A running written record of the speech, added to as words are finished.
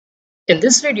In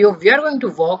this video, we are going to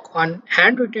work on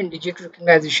handwritten digit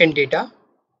recognition data.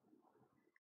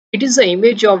 It is the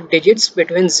image of digits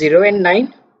between 0 and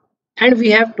 9, and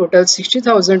we have total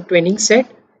 60,000 training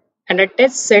set and a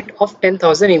test set of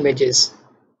 10,000 images.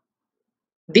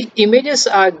 The images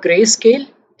are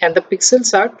grayscale and the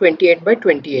pixels are 28 by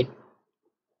 28.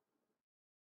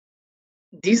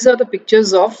 These are the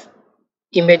pictures of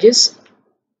images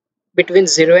between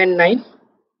 0 and 9.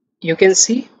 You can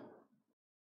see.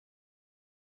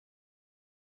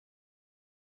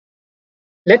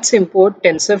 Let's import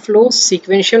TensorFlow,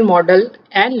 Sequential Model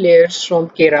and layers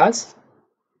from Keras.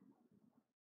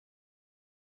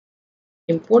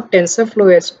 Import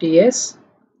TensorFlow STS.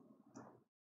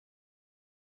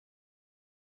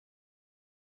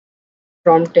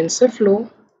 From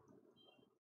TensorFlow,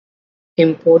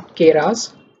 import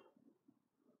Keras.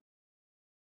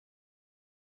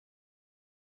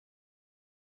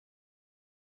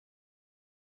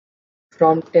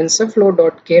 From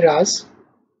TensorFlow.keras,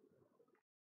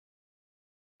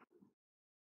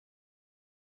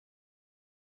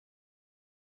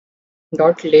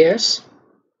 .layers,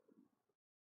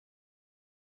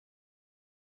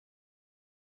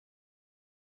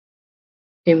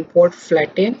 import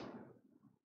flatten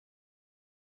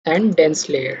and dense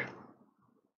layer.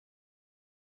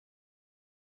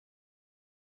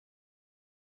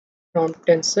 From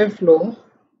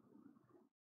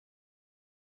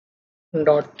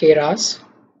TensorFlow.keras,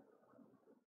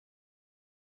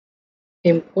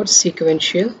 import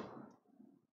sequential.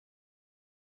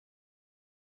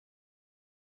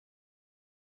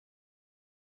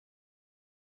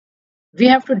 We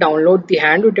have to download the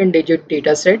handwritten digit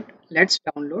dataset. Let's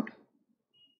download.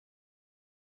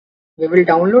 We will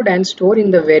download and store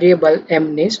in the variable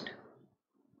mnist.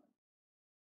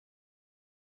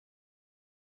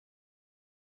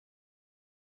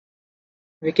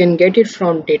 We can get it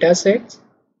from datasets.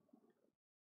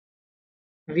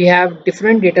 We have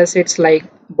different datasets like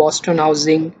Boston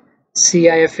Housing,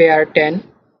 CIFAR 10,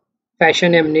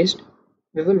 Fashion mnist.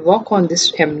 We will work on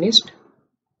this mnist.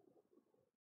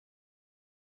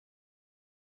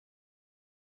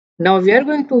 Now we are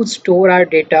going to store our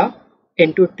data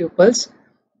into tuples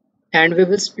and we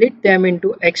will split them into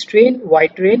xtrain,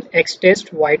 ytrain,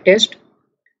 xtest, ytest.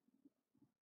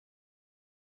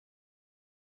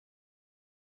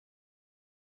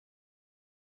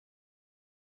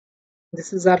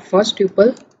 This is our first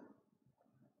tuple.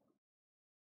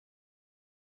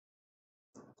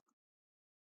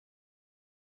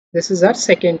 This is our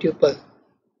second tuple.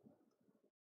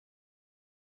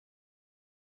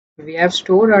 We have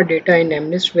stored our data in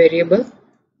mnist variable.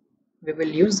 We will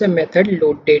use the method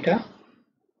load data.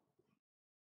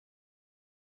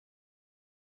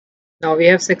 Now we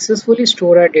have successfully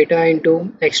stored our data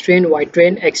into xtrain,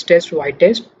 ytrain, xtest,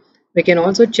 ytest. We can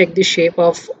also check the shape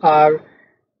of our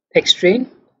xtrain.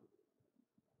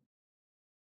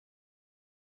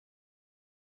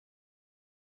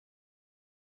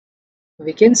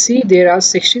 We can see there are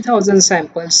 60,000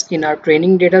 samples in our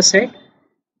training data set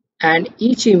and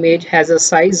each image has a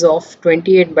size of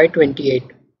 28 by 28.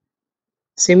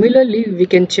 Similarly, we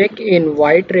can check in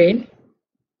ytrain.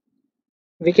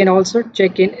 We can also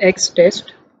check in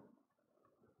xtest.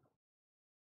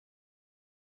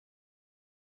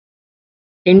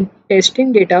 In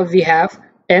testing data, we have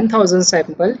 10,000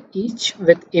 samples, each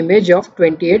with image of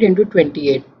 28 into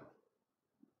 28.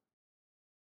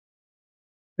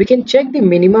 We can check the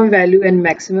minimum value and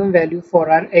maximum value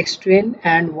for our xtrain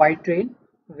and ytrain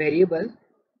variable,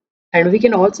 and we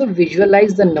can also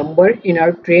visualize the number in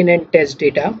our train and test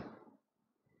data.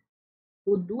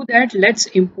 To do that, let's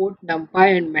import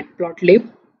NumPy and matplotlib.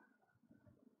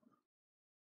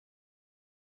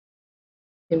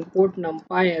 Import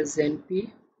NumPy as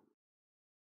np.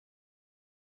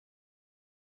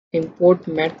 Import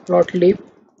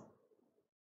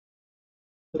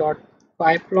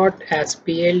matplotlib.pyplot as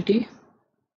plt.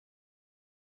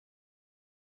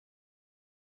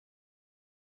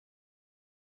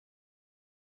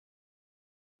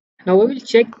 Now we will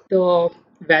check the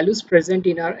values present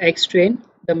in our xtrain,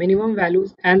 the minimum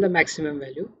values and the maximum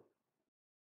value.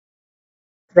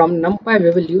 From NumPy, we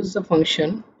will use the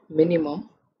function minimum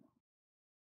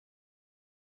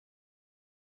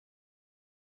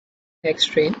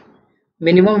xtrain.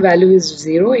 Minimum value is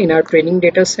 0 in our training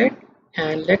data set,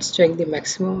 and let's check the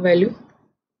maximum value.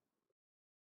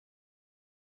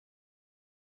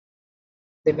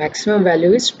 The maximum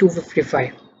value is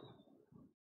 255.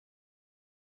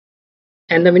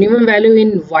 And the minimum value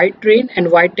in ytrain and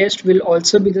ytest will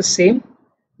also be the same,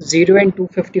 0 and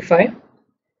 255.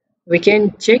 We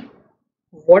can check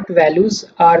what values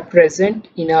are present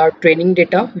in our training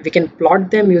data. We can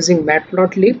plot them using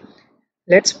matplotlib.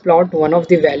 Let's plot one of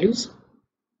the values.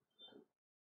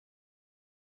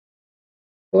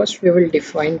 First, we will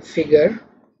define figure.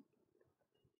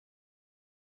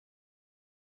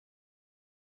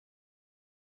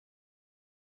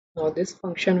 Now this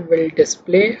function will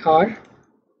display our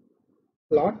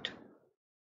plot.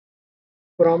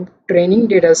 From training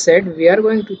data set, we are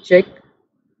going to check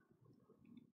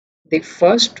the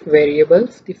first variable,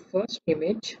 the first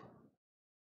image,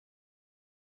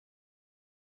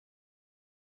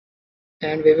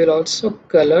 and we will also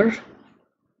color.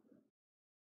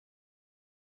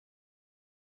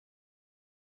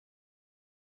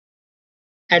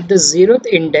 At the 0th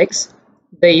index,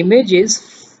 the image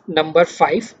is number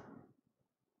 5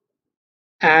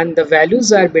 and the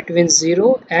values are between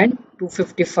 0 and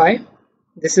 255.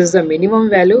 This is the minimum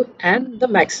value and the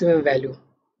maximum value.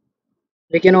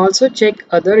 We can also check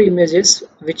other images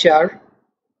which are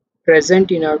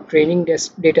present in our training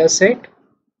data set.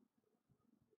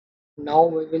 Now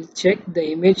we will check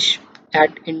the image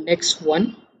at index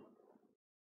 1.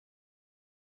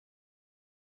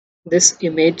 This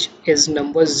image is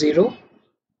number 0.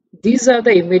 These are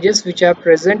the images which are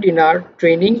present in our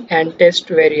training and test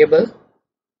variable,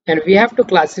 and we have to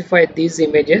classify these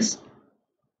images.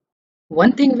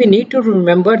 One thing we need to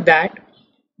remember that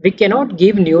we cannot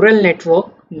give neural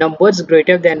network numbers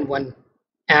greater than 1,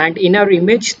 and in our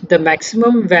image the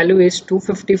maximum value is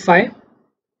 255,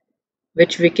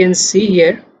 which we can see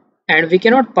here, and we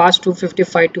cannot pass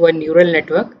 255 to a neural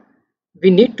network.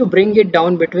 We need to bring it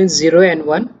down between 0 and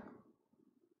 1.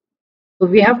 So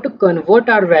we have to convert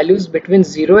our values between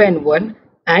 0 and 1,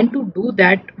 and to do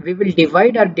that we will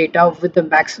divide our data with the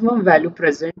maximum value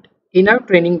present in our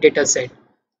training data set.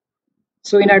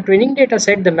 So in our training data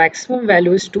set, the maximum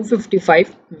value is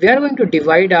 255. We are going to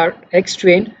divide our X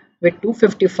train with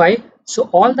 255. So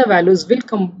all the values will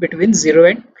come between 0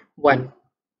 and 1.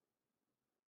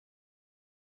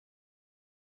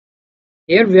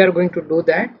 Here we are going to do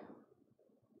that.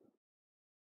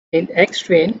 In X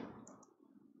train,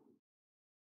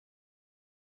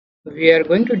 we are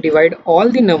going to divide all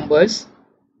the numbers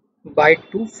by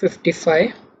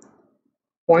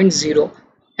 255.0,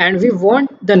 and we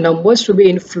want the numbers to be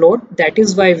in float. That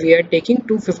is why we are taking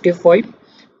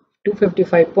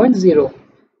 255.0.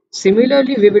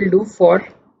 Similarly, we will do for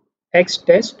X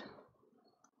test.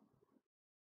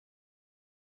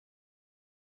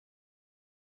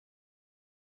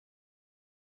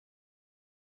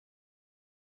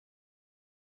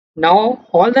 Now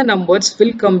all the numbers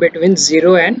will come between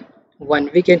 0 and 1.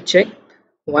 We can check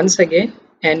once again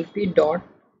np dot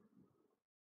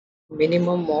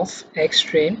minimum of X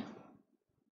train.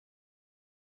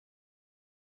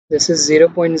 This is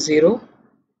 0.0.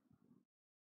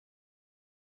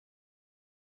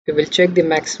 We will check the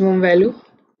maximum value,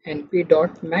 np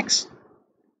dot max.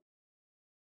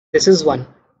 This is 1.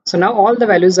 So now all the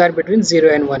values are between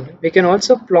 0 and 1. We can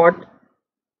also plot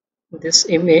this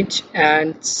image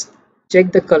and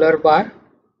check the color bar.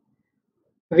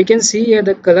 We can see here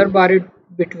the color bar is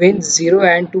between 0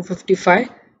 and 255.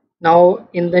 Now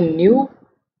in the new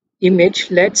image,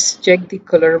 let's check the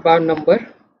color bar number.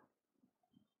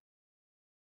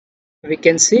 We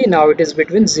can see now it is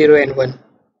between 0 and 1.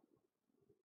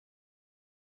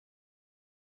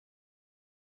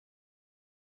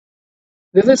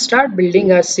 We will start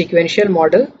building a sequential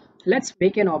model. Let's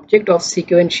make an object of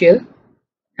sequential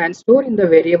and store in the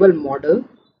variable model.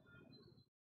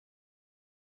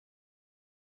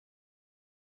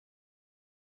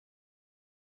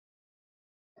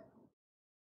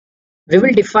 We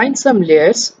will define some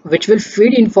layers which will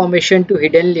feed information to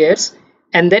hidden layers,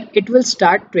 and then it will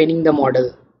start training the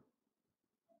model.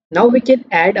 Now we can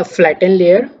add a flatten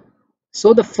layer.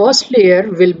 So the first layer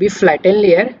will be flatten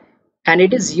layer, and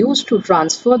it is used to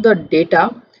transfer the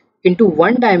data into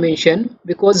one dimension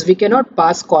because we cannot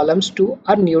pass columns to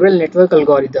our neural network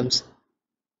algorithms.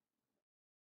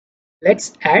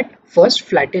 Let's add first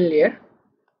flatten layer,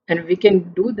 and we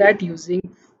can do that using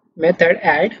method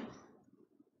add.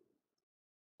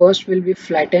 First will be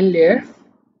flatten layer.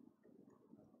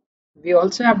 We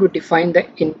also have to define the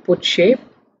input shape,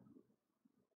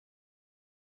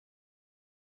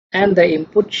 and the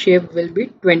input shape will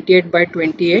be 28 by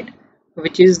 28,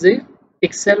 which is the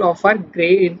pixel of our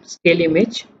grayscale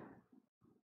image.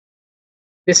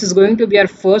 This is going to be our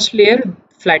first layer,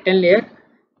 flatten layer.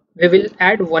 We will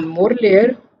add one more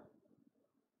layer,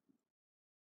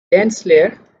 dense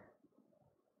layer.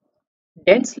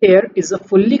 Dense layer is a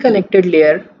fully connected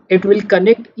layer. It will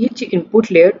connect each input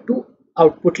layer to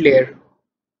output layer.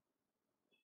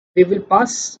 We will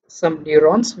pass some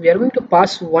neurons. We are going to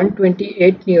pass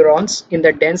 128 neurons in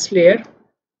the dense layer.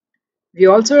 We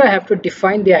also have to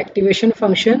define the activation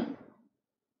function.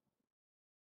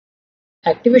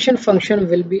 Activation function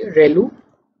will be ReLU.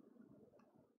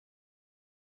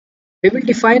 We will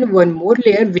define one more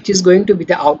layer which is going to be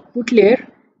the output layer,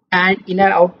 and in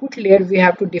our output layer we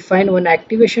have to define one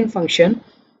activation function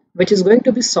which is going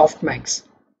to be softmax.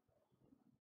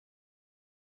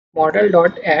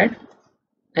 Model.add,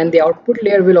 and the output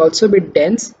layer will also be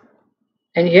dense,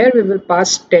 and here we will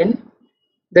pass 10.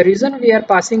 The reason we are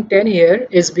passing 10 here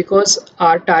is because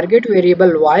our target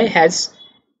variable y has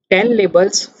 10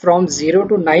 labels from 0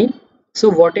 to 9. So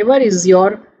whatever is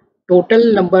your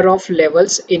total number of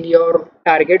levels in your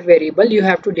target variable, you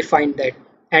have to define that.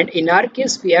 And in our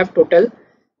case, we have total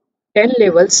 10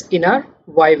 levels in our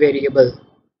y variable.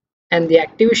 And the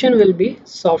activation will be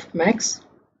softmax.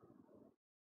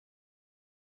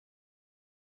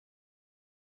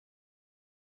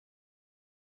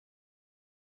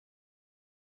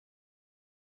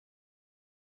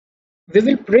 We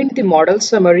will print the model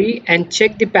summary and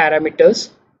check the parameters.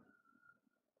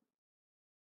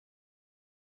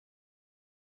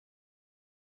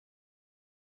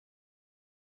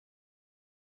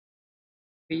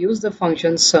 We use the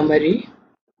function summary.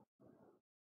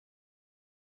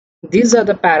 These are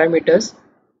the parameters.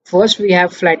 First we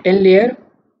have flattened layer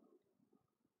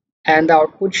and the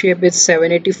output shape is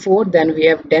 784. Then we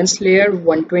have dense layer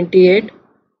 128.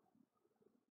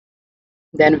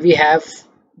 Then we have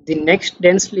the next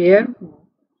dense layer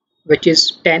which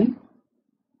is 10,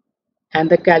 and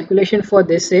the calculation for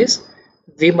this is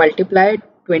we multiply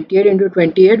 28 into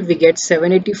 28, we get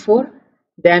 784.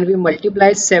 Then we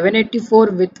multiply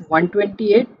 784 with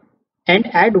 128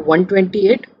 and add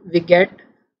 128, we get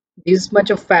this much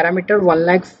of parameter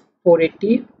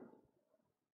 1,480,000.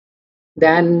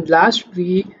 Then last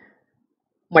we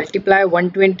multiply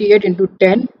 128 into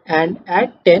 10 and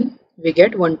add 10, we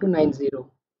get 1290.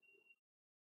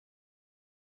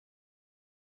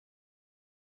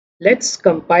 Let's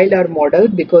compile our model,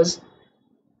 because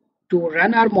to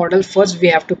run our model first we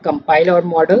have to compile our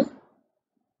model.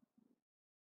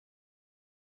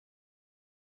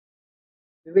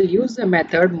 We will use the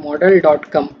method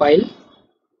model.compile.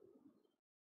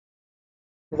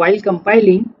 While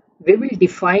compiling, we will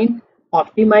define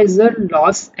optimizer,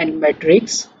 loss and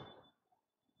metrics.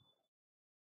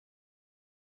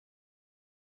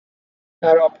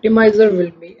 Our optimizer will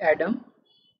be Adam.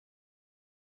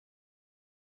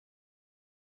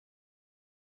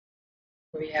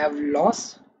 We have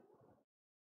loss.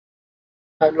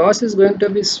 Our loss is going to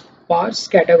be sparse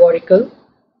categorical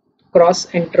cross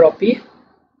entropy.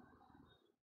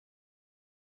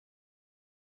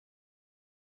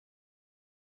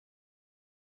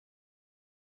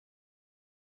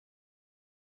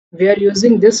 We are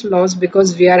using this loss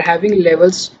because we are having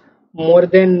levels more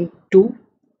than 2,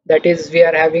 that is we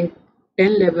are having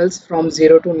 10 levels from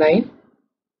 0 to 9,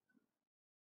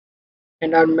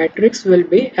 and our metrics will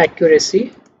be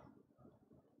accuracy.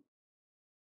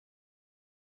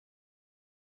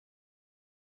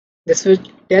 This will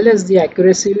tell us the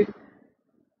accuracy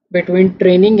between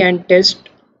training and test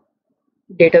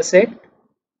dataset.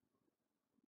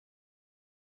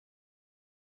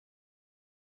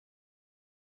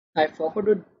 I forgot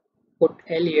to put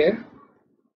L here.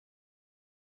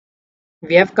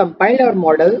 We have compiled our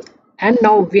model and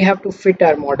now we have to fit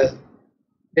our model.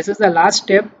 This is the last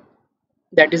step,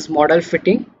 that is model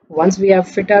fitting. Once we have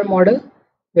fit our model,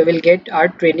 we will get our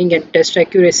training and test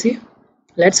accuracy.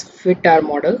 Let's fit our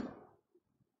model.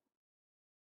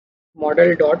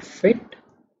 Model.fit.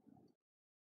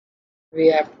 We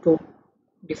have to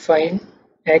define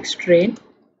X train,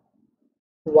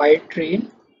 Y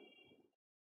train,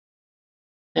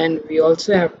 and we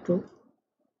also have to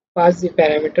pass the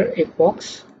parameter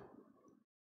epochs.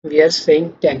 We are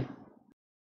saying 10.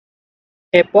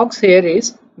 Epochs here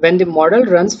is when the model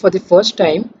runs for the first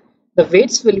time, the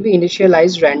weights will be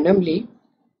initialized randomly,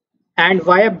 and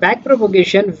via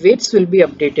backpropagation weights will be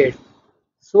updated.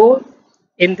 So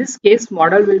in this case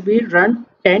model will be run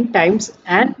 10 times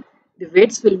and the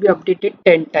weights will be updated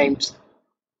 10 times.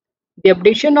 The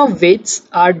updation of weights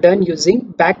are done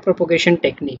using backpropagation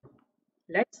technique.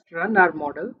 Let's run our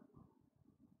model.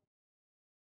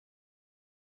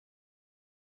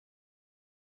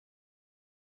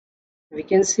 We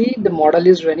can see the model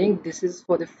is running. This is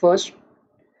for the first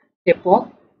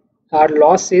epoch. Our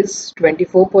loss is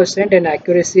 24% and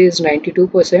accuracy is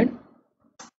 92%.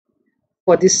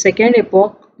 For the second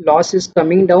epoch, loss is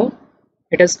coming down.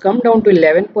 It has come down to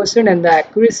 11% and the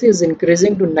accuracy is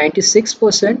increasing to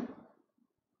 96%.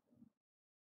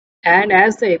 And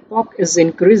as the epoch is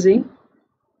increasing,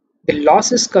 the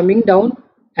loss is coming down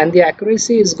and the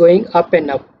accuracy is going up and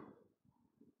up.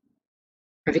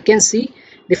 We can see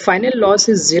the final loss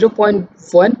is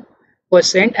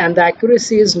 0.1% and the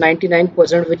accuracy is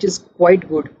 99%, which is quite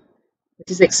good,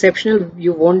 which is exceptional.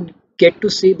 You won't get to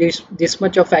see this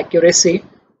much of accuracy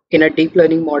in a deep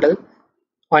learning model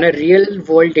on a real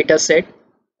world data set.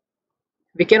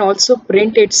 We can also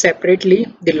print it separately,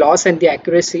 the loss and the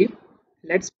accuracy.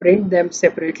 Let's print them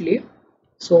separately.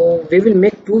 So we will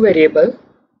make two variables,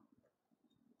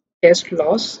 test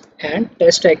loss and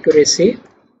test accuracy.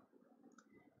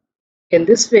 In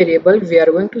this variable, we are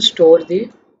going to store the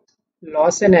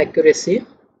loss and accuracy.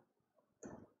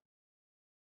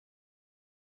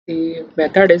 The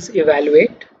method is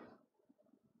evaluate.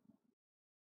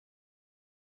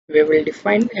 We will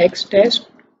define x test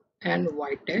and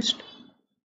y test.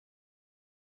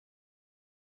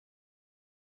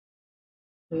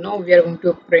 Now we are going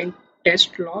to print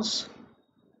test loss.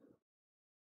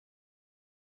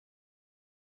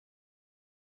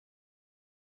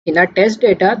 In our test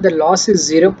data, the loss is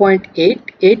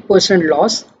 0.88%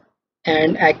 loss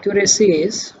and accuracy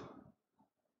is,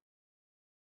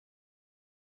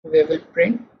 we will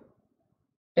print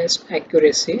test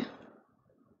accuracy,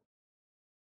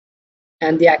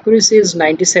 and the accuracy is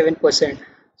 97%.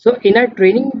 So in our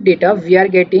training data, we are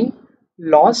getting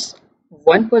loss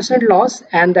 1% loss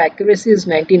and the accuracy is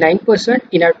 99%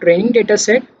 in our training data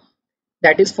set,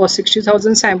 that is for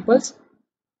 60,000 samples.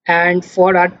 And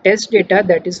for our test data,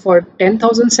 that is for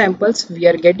 10,000 samples, we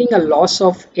are getting a loss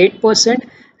of 8%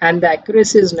 and the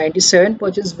accuracy is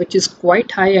 97%, which is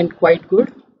quite high and quite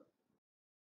good.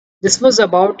 This was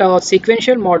about our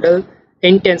sequential model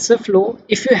in TensorFlow.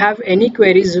 If you have any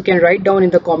queries, you can write down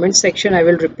in the comment section. I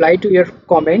will reply to your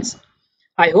comments.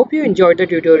 I hope you enjoyed the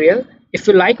tutorial. If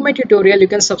you like my tutorial, you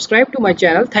can subscribe to my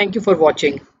channel. Thank you for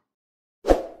watching.